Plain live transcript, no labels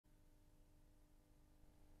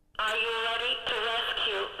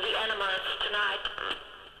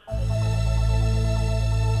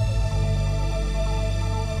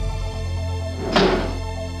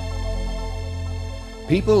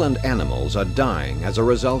People and animals are dying as a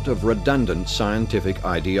result of redundant scientific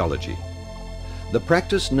ideology. The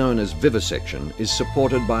practice known as vivisection is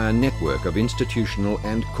supported by a network of institutional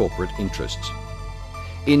and corporate interests.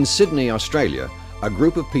 In Sydney, Australia, a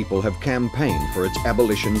group of people have campaigned for its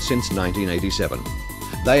abolition since 1987.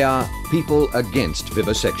 They are People Against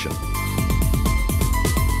Vivisection.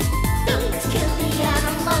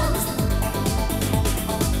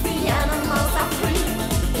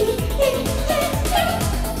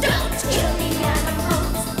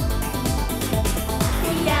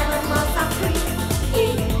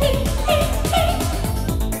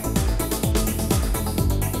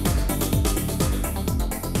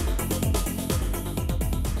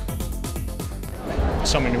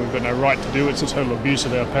 Something that we've got no right to do. It's a total abuse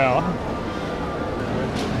of our power.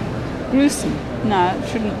 Gruesome. No, it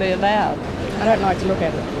shouldn't be allowed. I don't like to look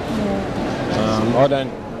at it. Yeah. I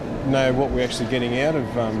don't know what we're actually getting out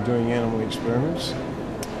of doing animal experiments,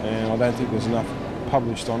 and I don't think there's enough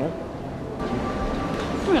published on it.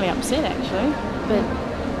 I'm really upset actually, but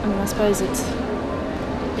I mean I suppose it's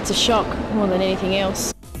a shock more than anything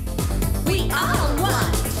else. We all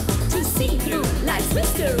want to see through life's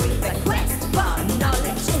mystery. The quest for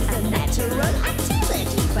knowledge is a natural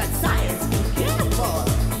activity, but science be careful,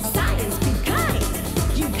 science be kind.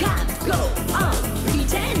 You can't go on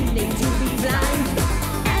pretending to be blind.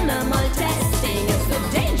 Animal testing is a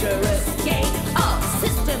dangerous game. All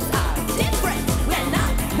systems are different, we're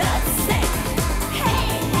not the same.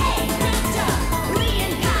 Hey, hey, Victor,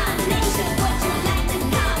 reincarnation, would you like to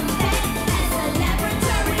come back as a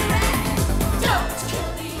laboratory rat? Don't kill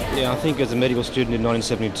the animal. Yeah, I think as a medical student in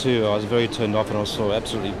 1972, I was very turned off and I saw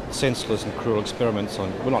absolutely senseless and cruel experiments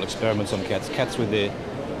on, well, not experiments on cats, cats with their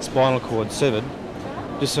spinal cord severed,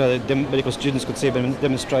 just so that medical students could see a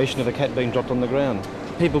demonstration of a cat being dropped on the ground.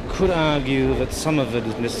 People could argue that some of it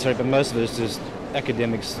is necessary, but most of it is just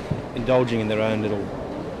academics indulging in their own little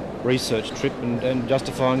research trip and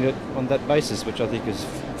justifying it on that basis, which I think is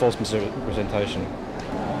false misrepresentation.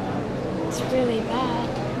 It's really bad.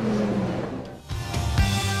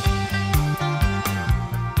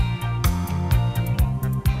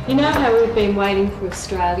 You know how we've been waiting for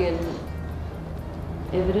Australian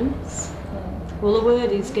evidence? Well, the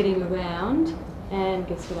word is getting around, and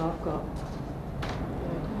guess what I've got?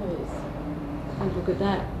 And look at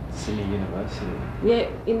that. Sydney University. Yeah,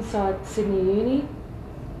 inside Sydney Uni.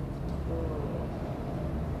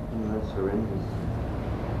 That's horrendous.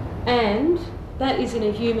 And that is in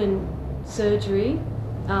a human surgery.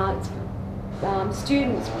 It's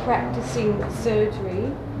students practicing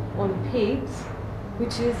surgery on pigs,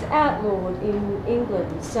 which is outlawed in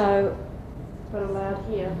England, so but allowed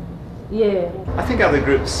here. Yeah. I think other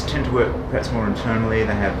groups tend to work perhaps more internally.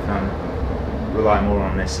 They have rely more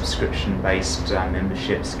on their subscription-based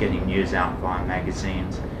memberships, getting news out via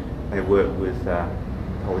magazines. They work with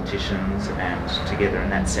politicians and together in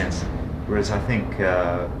that sense. Whereas I think,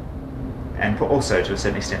 and also to a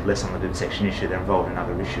certain extent less on the vivisection issue, they're involved in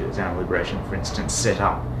other issues. Animal Liberation, for instance, set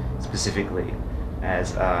up specifically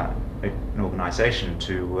as an organisation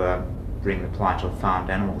to bring the plight of farmed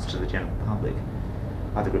animals to the general public.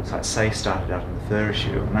 Other groups like SAFE started out on the fur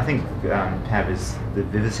issue, and I think PAV is the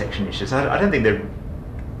vivisection issue. So I don't think they're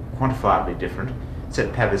quantifiably different. So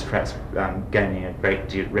PAV is perhaps gaining a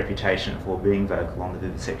great reputation for being vocal on the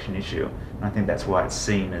vivisection issue, and I think that's why it's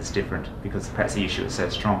seen as different, because perhaps the issue is so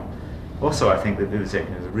strong. Also, I think that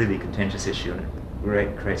vivisection is a really contentious issue, and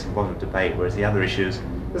it creates a lot of debate, whereas the other issues,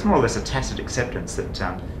 there's more or less a tacit acceptance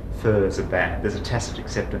that furs are bad. There's a tacit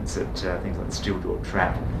acceptance that things like the steel-jaw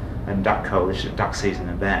trap and duck coalition, duck season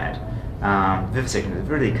are bad. Vivisection is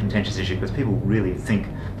a really contentious issue because people really think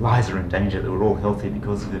lives are in danger, that we're all healthy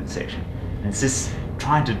because of vivisection. And it's this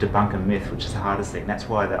trying to debunk a myth which is the hardest thing. That's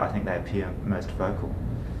why I think they appear most vocal.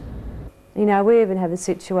 You know, we even have a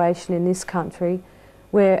situation in this country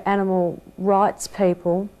where animal rights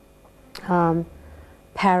people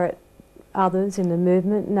parrot others in the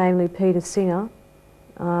movement, namely Peter Singer.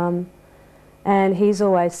 And he's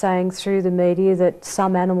always saying through the media that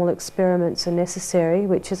some animal experiments are necessary,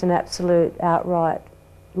 which is an absolute outright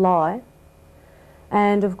lie.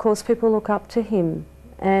 And of course people look up to him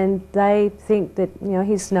and they think that, you know,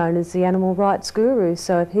 he's known as the animal rights guru,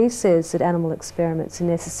 so if he says that animal experiments are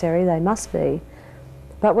necessary, they must be.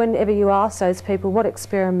 But whenever you ask those people what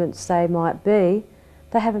experiments they might be,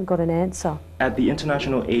 they haven't got an answer. At the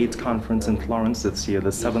International AIDS Conference in Florence this year, the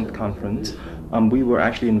 7th conference, we were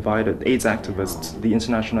actually invited, AIDS activists, the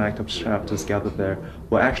international activist chapters gathered there,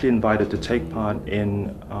 were actually invited to take part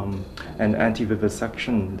in an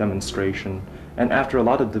anti-vivisection demonstration. And after a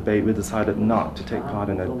lot of debate, we decided not to take part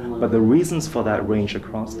in it. But the reasons for that range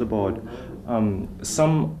across the board.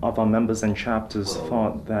 Some of our members and chapters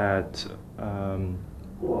thought that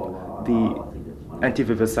the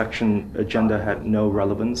anti-vivisection agenda had no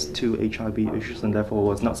relevance to HIV issues and therefore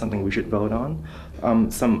was not something we should vote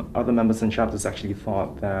on. Some other members and chapters actually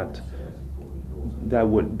thought that there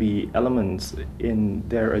would be elements in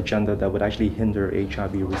their agenda that would actually hinder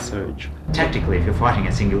HIV research. Tactically, if you're fighting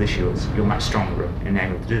a single issue, you're much stronger and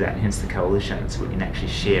able to do that, and hence the coalitions, so we can actually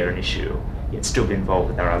share an issue, yet still be involved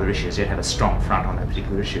with our other issues, yet have a strong front on that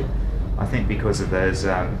particular issue. I think because of those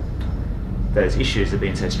issues have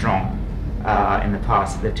been so strong in the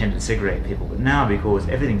past, they've tended to segregate people, but now because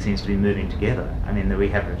everything seems to be moving together, I mean, we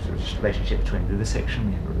have a sort of relationship between vivisection,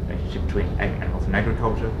 we have a relationship between animals and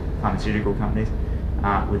agriculture, pharmaceutical companies,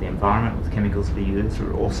 with the environment, with chemicals that are used,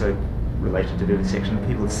 are also related to vivisection.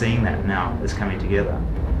 People are seeing that now as coming together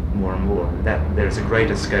more and more, that there is a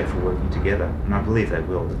greater scope for working together, and I believe they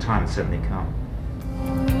will. The time has certainly come.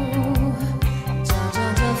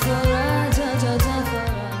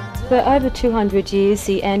 For over 200 years,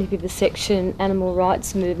 the anti-vivisection animal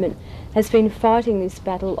rights movement has been fighting this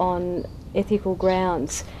battle on ethical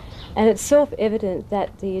grounds. And it's self-evident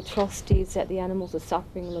that the atrocities that the animals are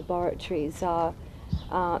suffering in laboratories are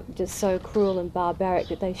just so cruel and barbaric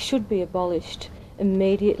that they should be abolished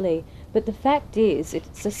immediately. But the fact is,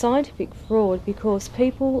 it's a scientific fraud because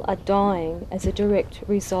people are dying as a direct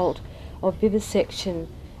result of vivisection.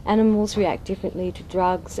 Animals react differently to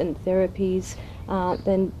drugs and therapies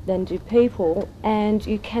than do people, and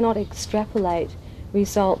you cannot extrapolate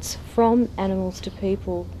results from animals to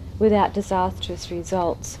people without disastrous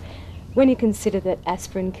results. When you consider that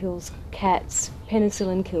aspirin kills cats,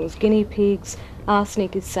 penicillin kills guinea pigs,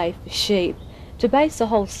 arsenic is safe for sheep, to base the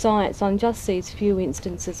whole science on just these few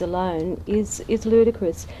instances alone is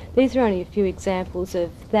ludicrous. These are only a few examples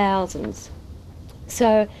of thousands.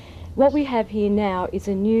 So what we have here now is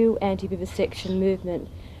a new anti-vivisection movement.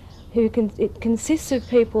 It consists of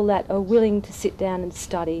people that are willing to sit down and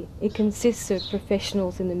study. It consists of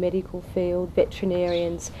professionals in the medical field,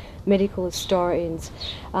 veterinarians, medical historians.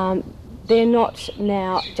 They're not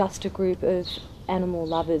now just a group of animal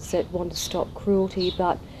lovers that want to stop cruelty,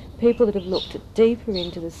 but people that have looked deeper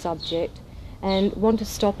into the subject and want to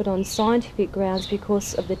stop it on scientific grounds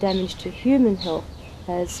because of the damage to human health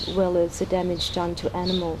as well as the damage done to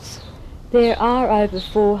animals. There are over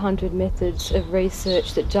 400 methods of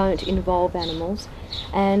research that don't involve animals,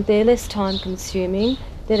 and they're less time consuming,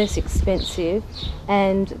 they're less expensive,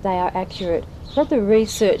 and they are accurate. What the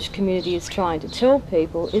research community is trying to tell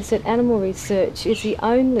people is that animal research is the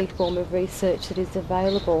only form of research that is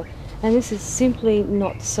available, and this is simply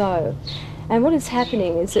not so. And what is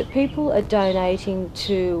happening is that people are donating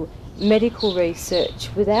to medical research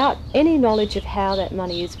without any knowledge of how that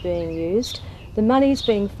money is being used. The money is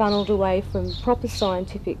being funneled away from proper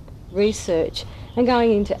scientific research and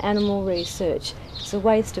going into animal research. It's a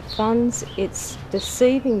waste of funds, it's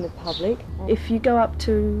deceiving the public. If you go up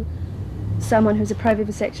to someone who's a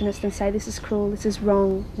pro-vivisectionist and say this is cruel, this is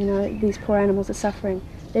wrong, you know, these poor animals are suffering,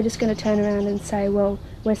 they're just going to turn around and say, well,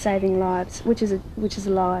 we're saving lives, which is a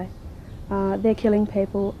lie. They're killing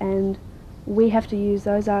people, and we have to use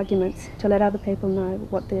those arguments to let other people know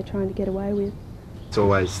what they're trying to get away with. It's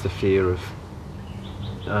always the fear of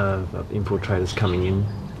infiltrators coming in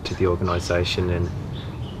to the organisation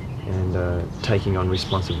and taking on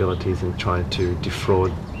responsibilities and trying to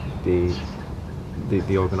defraud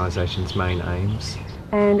the organisation's main aims.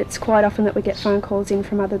 And it's quite often that we get phone calls in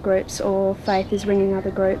from other groups, or Faith is ringing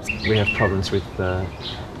other groups. We have problems with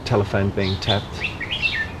telephone being tapped.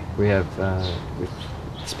 We have with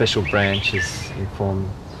special branches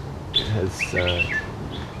has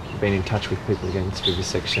been in touch with people against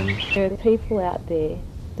vivisection. There are people out there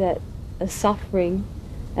that are suffering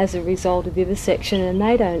as a result of vivisection and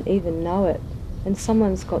they don't even know it, and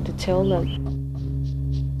someone's got to tell them.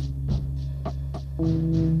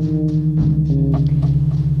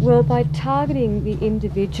 Well, by targeting the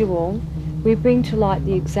individual, we bring to light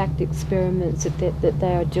the exact experiments that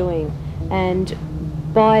they are doing, and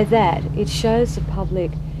by that it shows the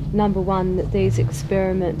public, number one, that these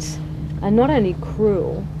experiments are not only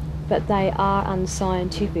cruel, but they are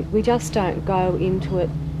unscientific. We just don't go into it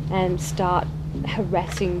and start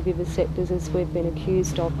harassing vivisectors as we've been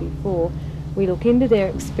accused of before. We look into their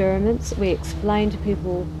experiments, we explain to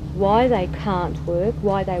people why they can't work,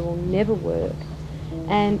 why they will never work,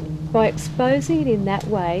 and by exposing it in that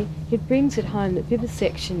way, it brings it home that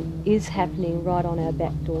vivisection is happening right on our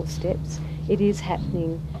back doorsteps. It is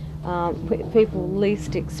happening when people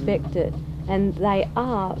least expect it, and they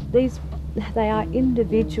are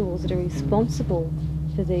individuals that are responsible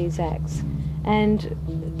for these acts, and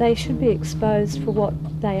they should be exposed for what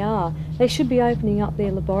they are. They should be opening up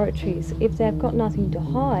their laboratories. If they've got nothing to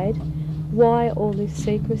hide, why all this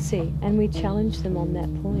secrecy? And we challenge them on that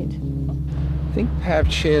point. I think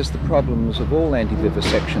PAV shares the problems of all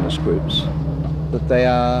anti-vivisectionist groups, that they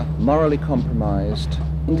are morally compromised,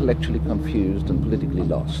 intellectually confused and politically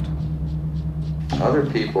lost. Other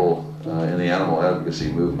people in the animal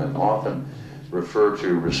advocacy movement often refer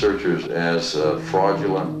to researchers as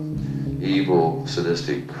fraudulent, evil,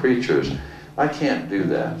 sadistic creatures. I can't do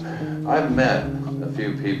that. I've met a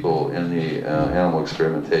few people in the animal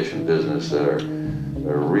experimentation business that are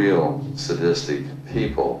real sadistic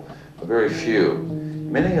people, very few.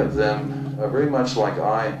 Many of them are very much like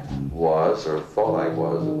I was, or thought I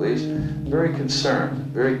was at least, very concerned,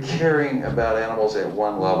 very caring about animals at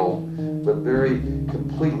one level, but very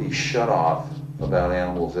completely shut off about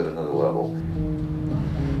animals at another level.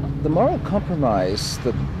 The moral compromise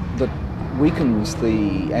that weakens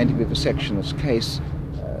the anti-vivisectionist case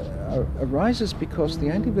arises because the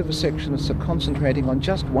anti-vivisectionists are concentrating on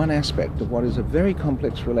just one aspect of what is a very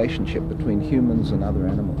complex relationship between humans and other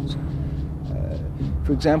animals.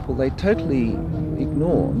 For example, they totally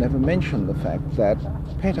ignore, never mention the fact that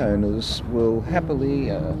pet owners will happily,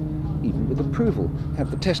 even with approval, have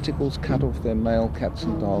the testicles cut off their male cats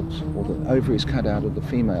and dogs, or the ovaries cut out of the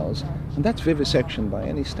females, and that's vivisection by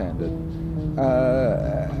any standard.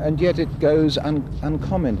 And yet it goes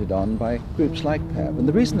uncommented on by groups like PAV. And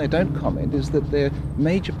the reason they don't comment is that their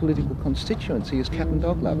major political constituency is cat and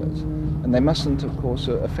dog lovers, and they mustn't, of course,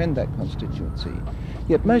 offend that constituency.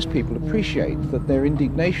 Yet most people appreciate that their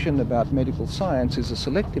indignation about medical science is a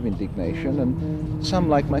selective indignation, and some,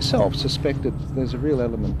 like myself, suspect that there's a real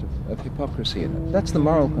element of hypocrisy in it. That's the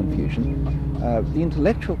moral confusion. The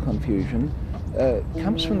intellectual confusion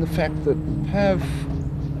comes from the fact that PAV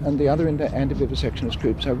and the other anti-vivisectionist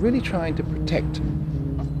groups are really trying to protect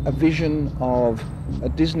a vision of a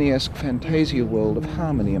Disney-esque fantasia world of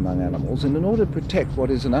harmony among animals, and in order to protect what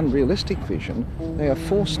is an unrealistic vision, they are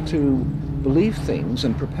forced to believe things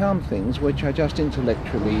and propound things which are just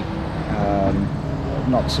intellectually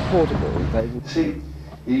not supportable. See,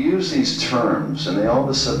 you use these terms and all of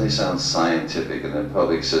a sudden they sound scientific, and the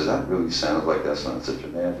public says, that really sounds like that's not such a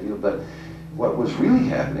bad deal, but what was really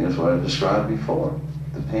happening is what I described before.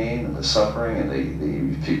 The pain and the suffering and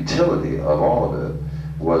the futility of all of it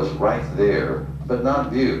was right there, but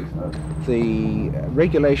not viewed. The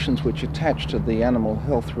regulations which attach to the Animal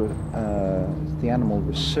Health, the Animal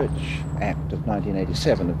Research Act of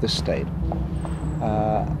 1987 of this state,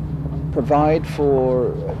 provide for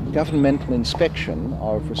governmental inspection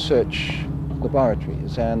of research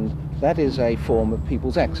laboratories, and that is a form of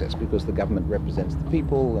people's access because the government represents the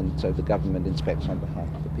people, and so the government inspects on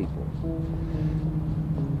behalf of the people.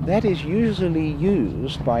 That is usually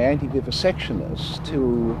used by anti-vivisectionists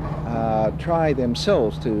to try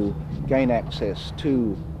themselves to gain access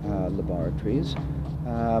to laboratories,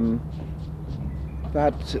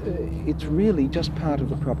 but it's really just part of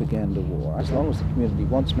the propaganda war. As long as the community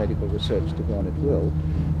wants medical research to go on, it will.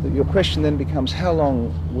 But your question then becomes, how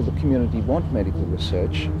long will the community want medical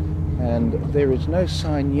research? And there is no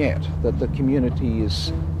sign yet that the community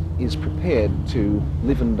is prepared to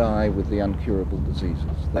live and die with the uncurable diseases.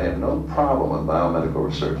 I have no problem with biomedical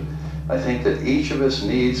research. I think that each of us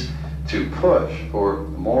needs to push for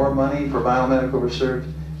more money for biomedical research.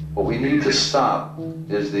 What we need to stop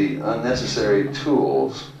is the unnecessary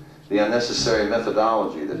tools, the unnecessary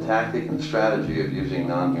methodology, the tactic and strategy of using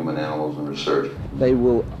non-human animals in research. They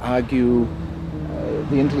will argue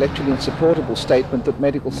the intellectually insupportable statement that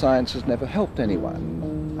medical science has never helped anyone.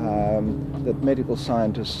 That medical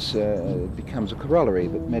scientists becomes a corollary,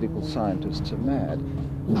 that medical scientists are mad.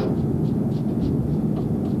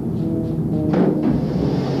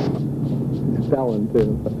 Fallon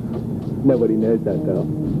too. Nobody knows that though.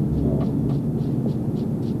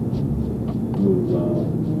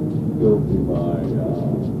 Guilty by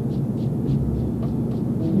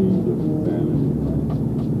means of insanity.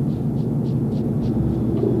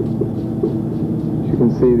 You can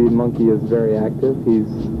see the monkey is very active. He's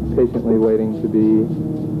patiently waiting to be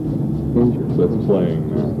injured. That's playing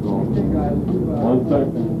now. 1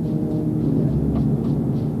 second.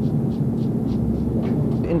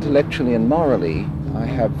 Intellectually and morally, I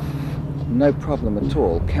have no problem at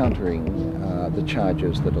all countering the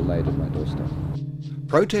charges that are laid at my doorstep.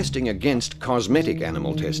 Protesting against cosmetic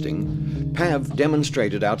animal testing, PAV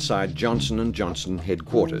demonstrated outside Johnson & Johnson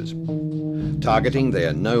headquarters. Targeting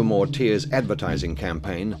their No More Tears advertising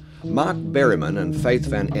campaign, Mark Berryman and Faith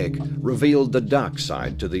Van Eck revealed the dark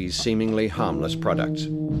side to these seemingly harmless products.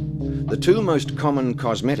 The two most common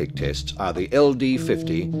cosmetic tests are the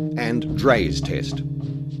LD50 and Draize test.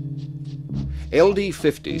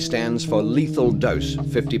 LD50 stands for lethal dose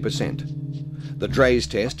 50%. The Draize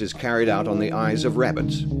test is carried out on the eyes of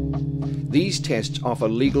rabbits. These tests offer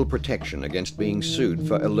legal protection against being sued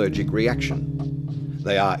for allergic reaction.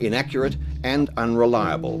 They are inaccurate and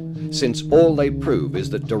unreliable, since all they prove is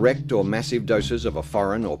that direct or massive doses of a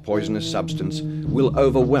foreign or poisonous substance will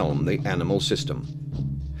overwhelm the animal system.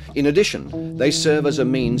 In addition, they serve as a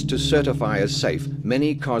means to certify as safe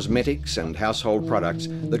many cosmetics and household products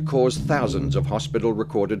that cause thousands of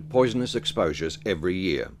hospital-recorded poisonous exposures every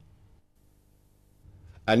year.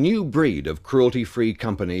 A new breed of cruelty-free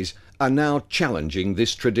companies are now challenging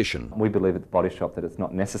this tradition. We believe at The Body Shop that it's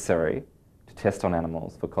not necessary to test on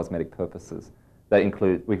animals for cosmetic purposes. They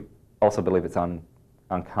include, we also believe it's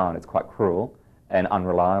unkind, it's quite cruel and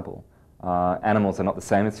unreliable. Animals are not the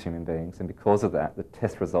same as human beings, and because of that, the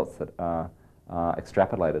test results that are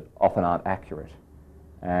extrapolated often aren't accurate.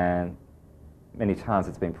 And many times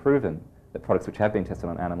it's been proven that products which have been tested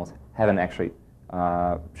on animals haven't actually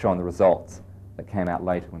shown the results that came out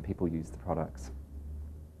later when people use the products.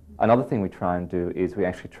 Another thing we try and do is we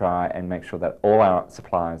actually try and make sure that all our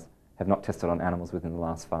suppliers have not tested on animals within the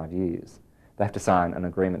last 5 years. They have to sign an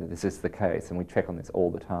agreement that this is the case, and we check on this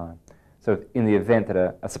all the time. So in the event that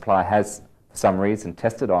a supplier has, for some reason,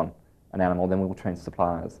 tested on an animal, then we will change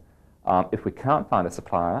suppliers. If we can't find a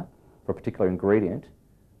supplier for a particular ingredient,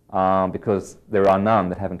 because there are none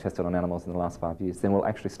that haven't tested on animals in the last 5 years, then we'll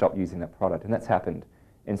actually stop using that product. And that's happened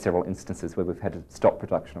in several instances where we've had to stop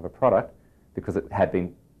production of a product because it had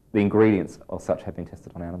been, the ingredients of such have been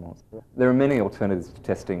tested on animals. There are many alternatives to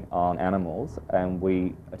testing on animals, and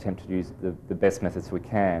we attempt to use the best methods we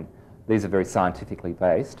can. These are very scientifically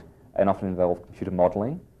based and often involve computer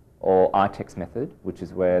modelling or ITEX method, which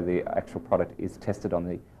is where the actual product is tested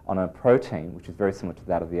on a protein which is very similar to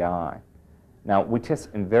that of the eye. Now, we test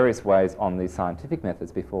in various ways on these scientific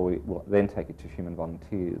methods before we will then take it to human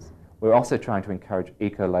volunteers. We're also trying to encourage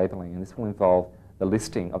eco-labelling, and this will involve the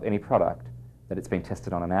listing of any product that it's been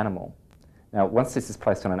tested on an animal. Now, once this is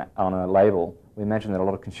placed on a label, we imagine that a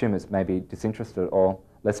lot of consumers may be disinterested or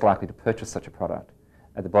less likely to purchase such a product.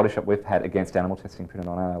 At The Body Shop, we've had against animal testing printed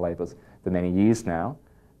on our labels for many years now,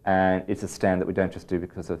 and it's a stand that we don't just do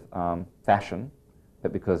because of fashion,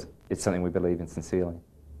 but because it's something we believe in sincerely.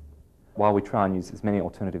 While we try and use as many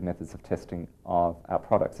alternative methods of testing of our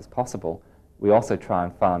products as possible, we also try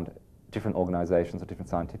and fund different organisations or different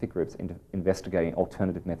scientific groups into investigating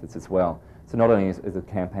alternative methods as well. So not only is a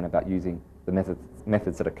campaign about using the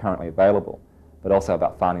methods that are currently available, but also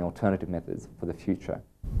about finding alternative methods for the future.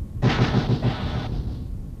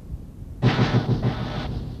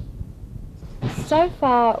 So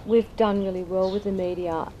far, we've done really well with the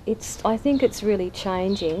media. I think it's really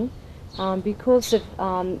changing because of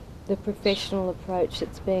the professional approach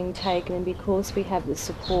that's being taken, and because we have the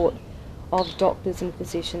support of doctors and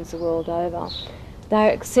physicians the world over.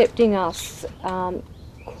 They're accepting us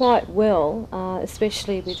quite well,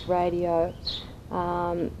 especially with radio.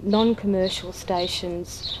 Non-commercial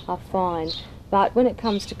stations are fine, but when it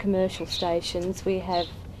comes to commercial stations, we have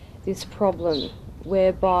this problem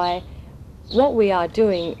whereby what we are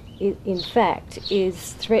doing, in fact,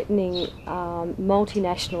 is threatening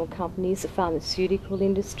multinational companies, the pharmaceutical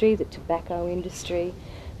industry, the tobacco industry,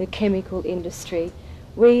 the chemical industry.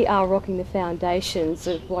 We are rocking the foundations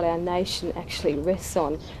of what our nation actually rests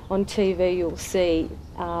on. On TV you'll see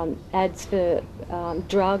ads for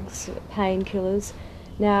drugs, painkillers.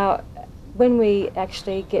 Now, when we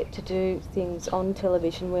actually get to do things on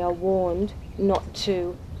television, we are warned not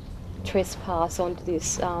to trespass onto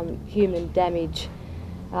this human damage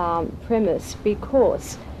premise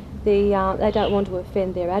because they don't want to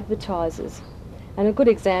offend their advertisers. And a good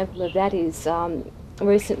example of that is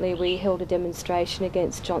recently we held a demonstration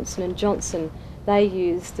against Johnson & Johnson. They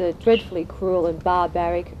used the dreadfully cruel and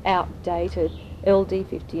barbaric, outdated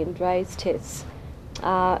LD50 and Draize tests.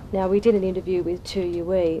 Now, we did an interview with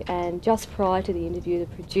 2UE, and just prior to the interview the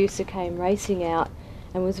producer came racing out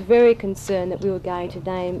and was very concerned that we were going to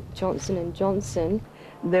name Johnson & Johnson.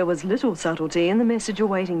 There was little subtlety in the message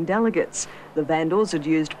awaiting delegates. The vandals had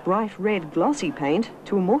used bright red glossy paint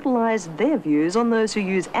to immortalise their views on those who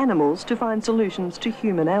use animals to find solutions to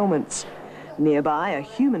human ailments. Nearby, a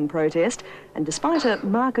human protest, and despite a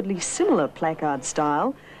markedly similar placard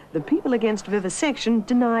style, the people against vivisection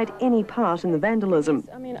denied any part in the vandalism.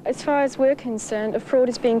 I mean, as far as we're concerned, a fraud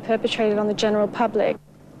is being perpetrated on the general public.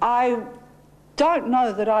 I don't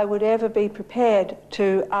know that I would ever be prepared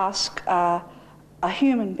to ask a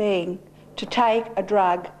human being to take a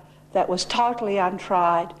drug that was totally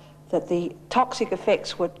untried, that the toxic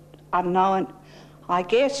effects were unknown. I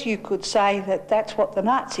guess you could say that that's what the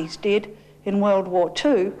Nazis did in World War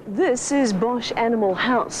II. This is Bosch Animal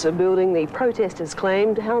House, a building the protesters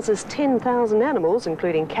claimed houses 10,000 animals,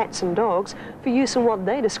 including cats and dogs, for use in what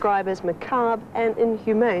they describe as macabre and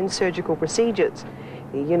inhumane surgical procedures.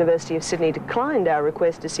 The University of Sydney declined our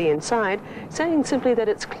request to see inside, saying simply that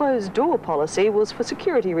its closed-door policy was for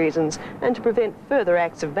security reasons and to prevent further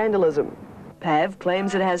acts of vandalism. PAV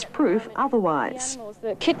claims it has proof otherwise.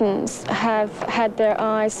 The kittens have had their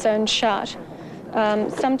eyes sewn shut.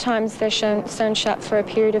 Sometimes they're sewn shut for a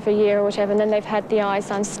period of a year or whatever, and then they've had the eyes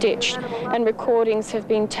unstitched, and recordings have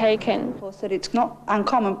been taken. Of course, that it's not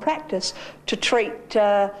uncommon practice to treat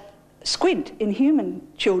squint in human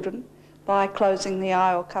children by closing the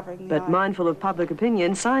eye or covering the eye. But mindful of public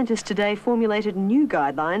opinion, scientists today formulated new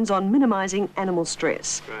guidelines on minimising animal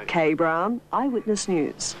stress. Kay Brown, Eyewitness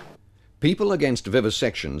News. People Against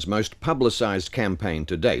Vivisection's most publicised campaign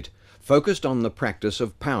to date focused on the practice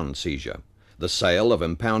of pound seizure, the sale of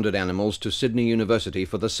impounded animals to Sydney University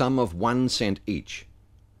for the sum of 1 cent each.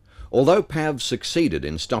 Although PAV succeeded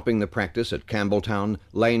in stopping the practice at Campbelltown,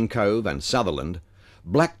 Lane Cove and Sutherland,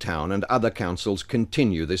 Blacktown and other councils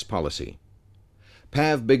continue this policy.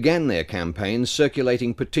 PAV began their campaign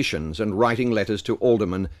circulating petitions and writing letters to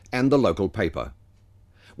aldermen and the local paper.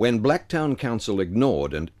 When Blacktown Council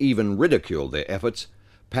ignored and even ridiculed their efforts,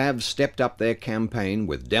 PAV stepped up their campaign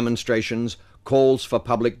with demonstrations, calls for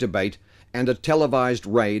public debate and a televised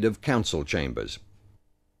raid of council chambers.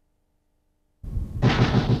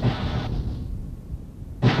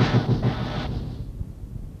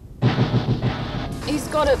 He's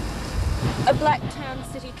got a Blacktown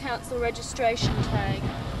City Council registration tag.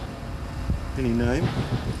 Any name?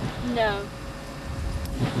 No.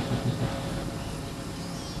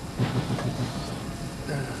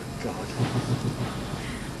 Oh, God.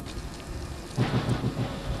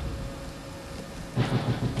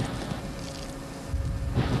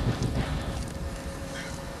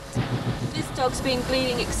 This dog's been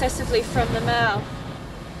bleeding excessively from the mouth.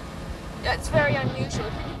 That's very unusual.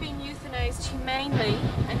 If it had been euthanized humanely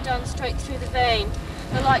and done straight through the vein,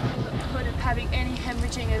 the likelihood of having any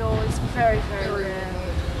hemorrhaging at all is very, very rare.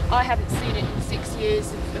 I haven't seen it in 6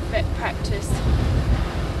 years of vet practice.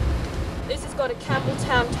 This has got a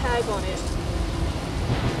Campbelltown tag on it.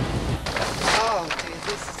 Oh dear,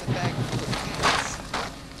 this is a bag full of cats.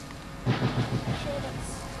 Sure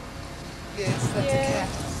that's... Yes, that's a cat.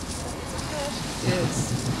 Yes.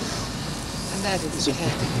 And that is a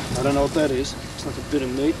cat. I don't know what that is. It's like a bit of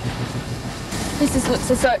meat. This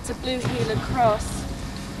looks as though it's a blue heeler cross.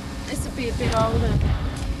 This would be a bit older.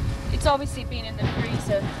 It's obviously been in the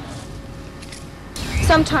freezer.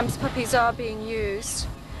 Sometimes puppies are being used.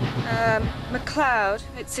 MacLeod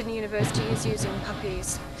at Sydney University is using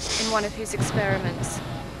puppies in one of his experiments,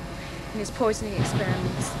 in his poisoning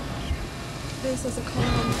experiments. This is a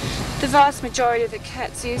column. The vast majority of the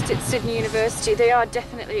cats used at Sydney University, they are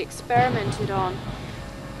definitely experimented on.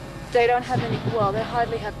 They don't have any, well, they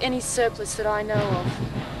hardly have any surplus that I know of.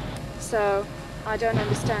 So I don't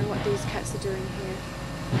understand what these cats are doing here,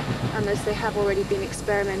 unless they have already been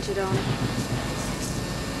experimented on.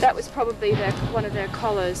 That was probably one of their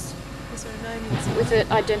collars. Is there a name with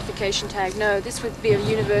an identification tag? No, this would be a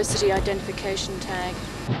university identification tag.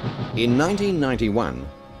 In 1991,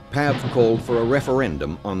 PAV called for a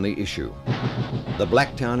referendum on the issue. The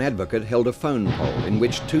Blacktown Advocate held a phone poll in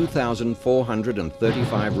which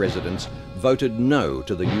 2,435 residents voted no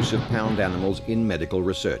to the use of pound animals in medical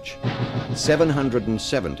research.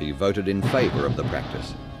 770 voted in favour of the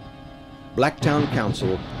practice. Blacktown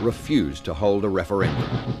Council refused to hold a referendum.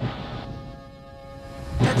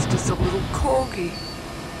 That's just a little corgi.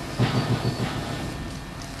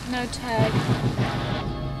 No tag.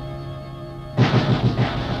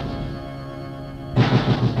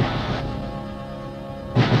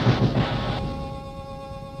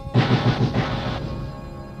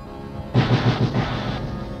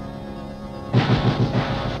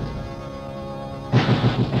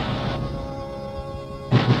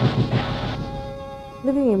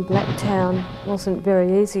 Living in Blacktown wasn't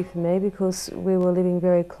very easy for me because we were living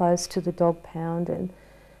very close to the dog pound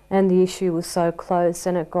and the issue was so close,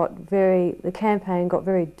 and the campaign got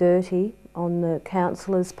very dirty on the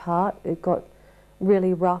councillors' part. It got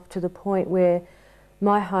really rough to the point where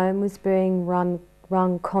my home was being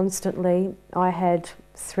rung constantly. I had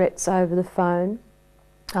threats over the phone.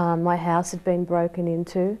 My house had been broken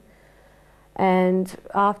into, and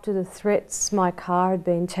after the threats my car had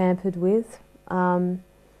been tampered with.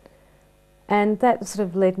 And that sort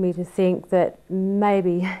of led me to think that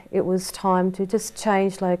maybe it was time to just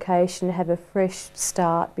change location, have a fresh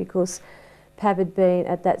start, because PAV had been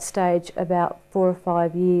at that stage about 4 or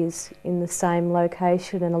 5 years in the same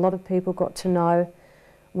location, and a lot of people got to know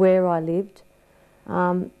where I lived.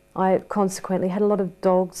 I consequently had a lot of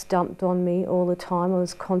dogs dumped on me all the time. I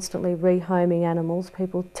was constantly rehoming animals.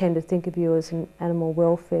 People tend to think of you as an animal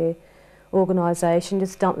welfare organisation.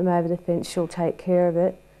 Just dump them over the fence, she'll take care of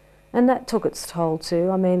it. And that took its toll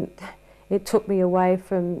too. I mean, it took me away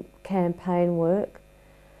from campaign work.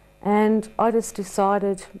 And I just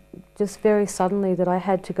decided, just very suddenly, that I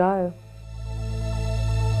had to go.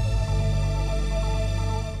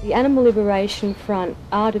 The Animal Liberation Front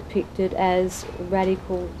are depicted as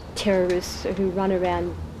radical terrorists who run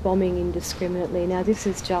around bombing indiscriminately. Now, this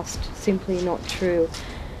is just simply not true.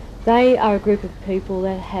 They are a group of people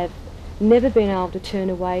that have never been able to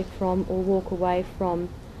turn away from or walk away from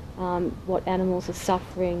what animals are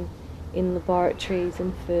suffering in laboratories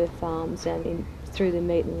and fur farms and through the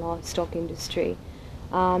meat and livestock industry.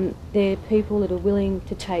 They're people that are willing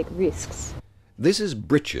to take risks. This is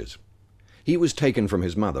Britches. He was taken from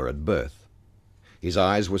his mother at birth. His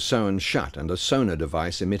eyes were sewn shut and a sonar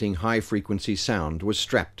device emitting high-frequency sound was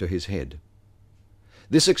strapped to his head.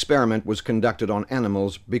 This experiment was conducted on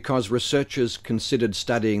animals because researchers considered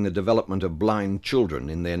studying the development of blind children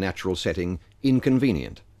in their natural setting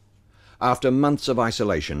inconvenient. After months of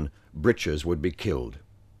isolation, Britches would be killed.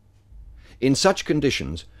 In such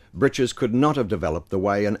conditions, Britches could not have developed the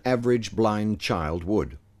way an average blind child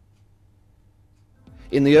would.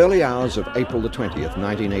 In the early hours of April the 20th,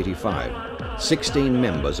 1985, 16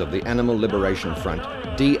 members of the Animal Liberation Front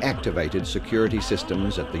deactivated security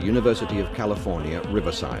systems at the University of California,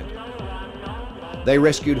 Riverside. They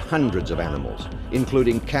rescued hundreds of animals,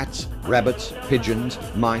 including cats, rabbits, pigeons,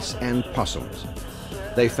 mice and possums.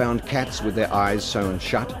 They found cats with their eyes sewn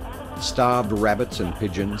shut, starved rabbits and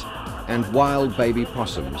pigeons, and wild baby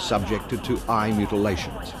possums subjected to eye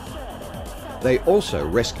mutilations. They also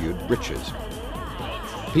rescued Britches.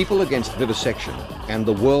 People Against Vivisection and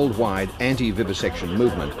the worldwide anti-vivisection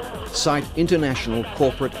movement cite international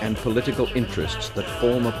corporate and political interests that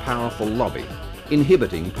form a powerful lobby,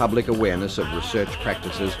 inhibiting public awareness of research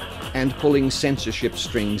practices and pulling censorship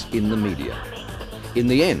strings in the media. In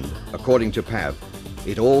the end, according to PAV,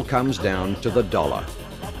 it all comes down to the dollar.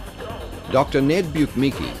 Dr. Ned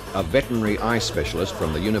Buchmiki, a veterinary eye specialist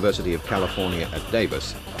from the University of California at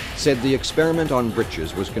Davis, said the experiment on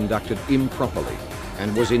Britches was conducted improperly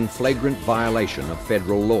and was in flagrant violation of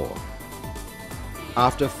federal law.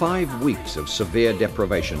 After 5 weeks of severe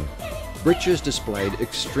deprivation, Britches displayed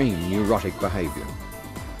extreme neurotic behaviour.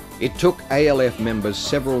 It took ALF members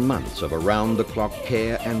several months of around-the-clock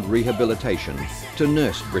care and rehabilitation to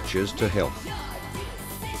nurse Britches to health.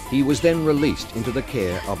 He was then released into the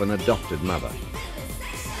care of an adopted mother.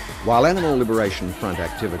 While Animal Liberation Front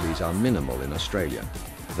activities are minimal in Australia,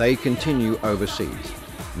 they continue overseas,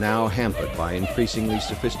 now hampered by increasingly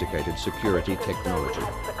sophisticated security technology.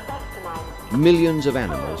 Millions of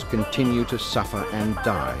animals continue to suffer and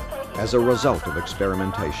die as a result of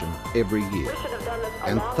experimentation every year,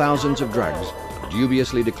 and thousands of drugs,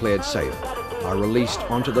 dubiously declared safe, are released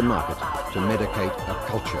onto the market to medicate a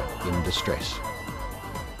culture in distress.